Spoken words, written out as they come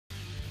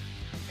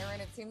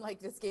Aaron, it seemed like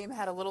this game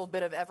had a little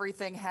bit of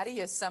everything. How do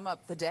you sum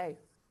up the day?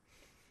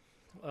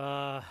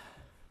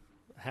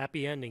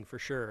 Happy ending for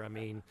sure. I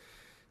mean,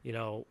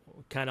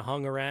 kind of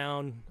hung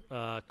around.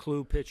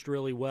 Clue pitched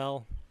really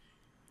well.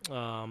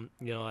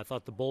 I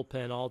thought the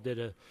bullpen all did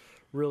a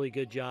really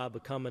good job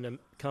of coming in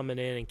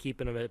and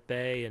keeping them at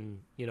bay, and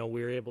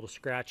we were able to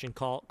scratch and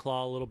claw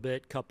a little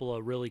bit. Couple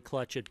of really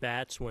clutch at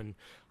bats when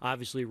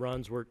obviously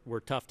runs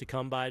were tough to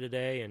come by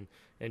today, and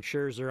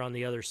Scherzer on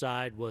the other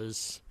side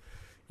was,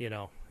 he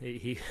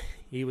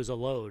was a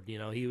load.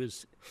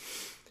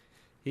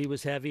 He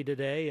was heavy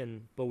today,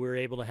 but we were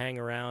able to hang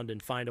around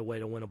and find a way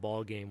to win a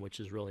ball game,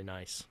 which is really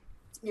nice.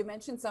 You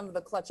mentioned some of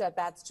the clutch at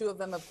bats, two of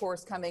them, of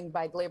course, coming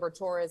by Gleyber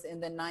Torres in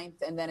the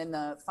ninth and then in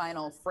the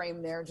final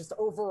frame there. Just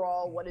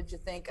overall, what did you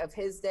think of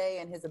his day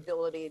and his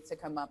ability to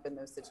come up in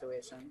those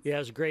situations? Yeah, it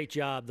was a great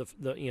job.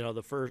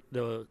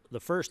 The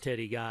first hit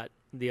he got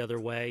the other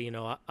way,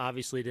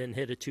 obviously didn't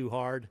hit it too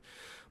hard,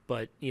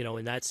 but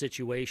in that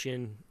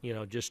situation,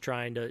 just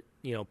trying to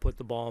put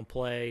the ball in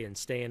play and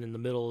staying in the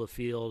middle of the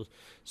field.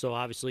 So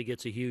obviously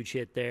gets a huge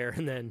hit there,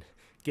 and then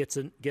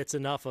gets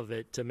enough of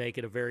it to make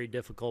it a very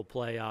difficult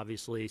play,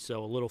 obviously.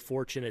 So a little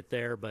fortunate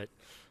there, but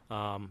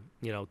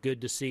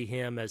good to see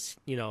him. As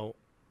it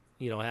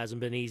hasn't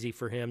been easy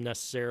for him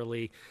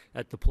necessarily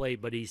at the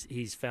plate, but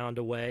he's found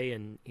a way,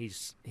 and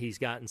he's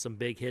gotten some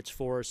big hits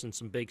for us and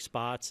some big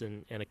spots,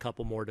 and a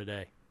couple more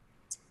today.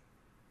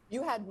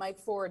 You had Mike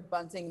Ford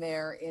bunting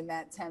there in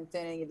that 10th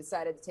inning. You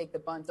decided to take the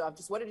bunt off.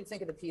 Just what did you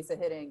think of the piece of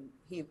hitting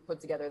he put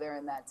together there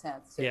in that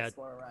 10th to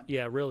score a run?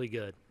 Yeah, really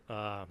good.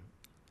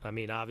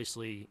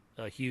 Obviously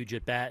a huge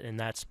at bat in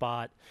that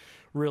spot.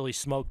 Really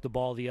smoked the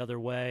ball the other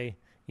way.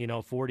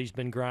 Fordy's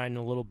been grinding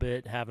a little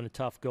bit, having a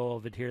tough go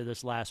of it here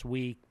this last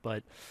week,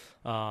 but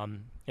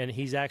and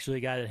he's actually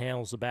a guy that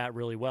handles the bat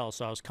really well.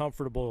 So I was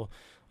comfortable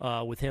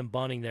with him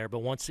bunting there. But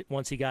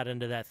once he got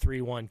into that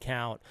 3-1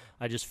 count,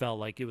 I just felt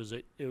like it was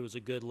a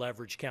good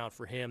leverage count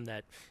for him.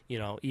 That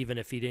even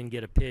if he didn't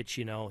get a pitch,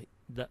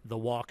 the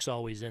walk's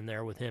always in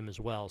there with him as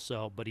well.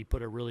 So, but he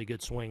put a really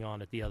good swing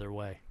on it the other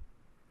way.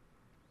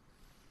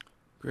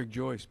 Greg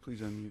Joyce, please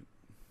unmute.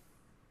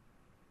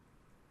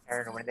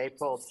 Aaron, when they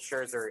pulled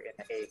Scherzer in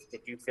the eighth, did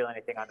you feel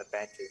anything on the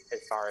bench as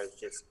far as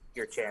just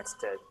your chance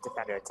to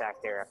kind of attack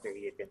there after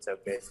he had been so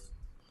good?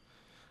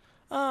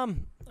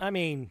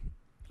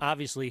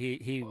 Obviously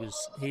he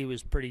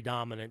was pretty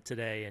dominant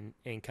today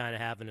and kind of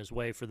having his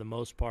way for the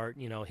most part.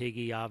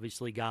 Higgy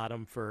obviously got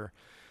him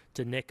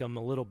to nick him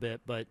a little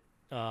bit, but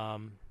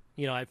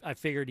I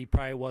figured he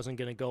probably wasn't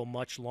going to go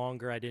much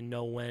longer. I didn't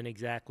know when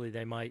exactly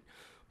they might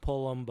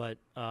pull him, but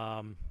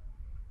I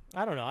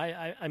don't know.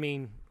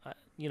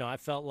 I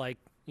felt like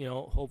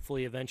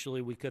hopefully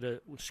eventually we could have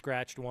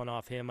scratched one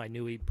off him. I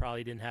knew he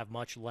probably didn't have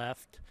much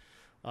left,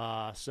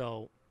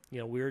 so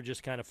we were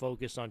just kind of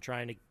focused on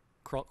trying to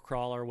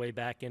crawl our way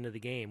back into the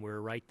game. We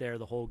were right there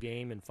the whole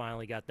game and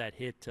finally got that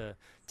hit to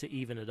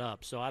even it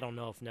up. So I don't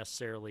know if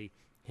necessarily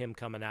him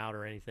coming out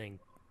or anything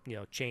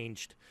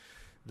changed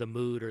the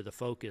mood or the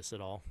focus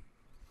at all.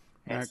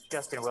 And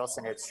Justin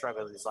Wilson had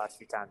struggled these last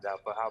few times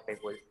out, but how big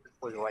was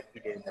what he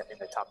did in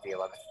the top of the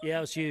 11th? Yeah,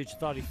 it was huge.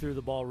 Thought he threw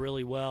the ball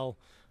really well.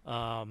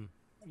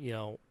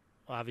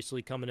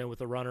 Obviously coming in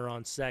with a runner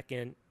on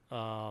second.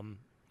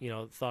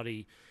 Thought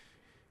he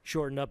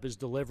shortened up his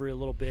delivery a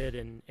little bit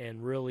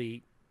and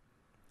really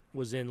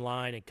was in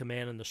line and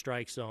commanding the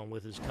strike zone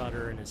with his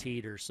cutter and his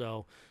heater.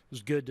 So it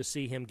was good to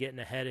see him getting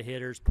ahead of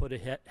hitters, put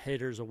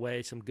hitters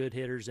away, some good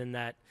hitters in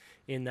that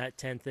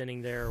 10th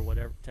inning there, or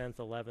whatever, 10th,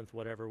 11th,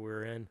 whatever we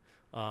were in.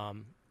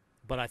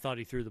 But I thought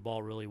he threw the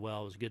ball really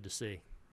well. It was good to see.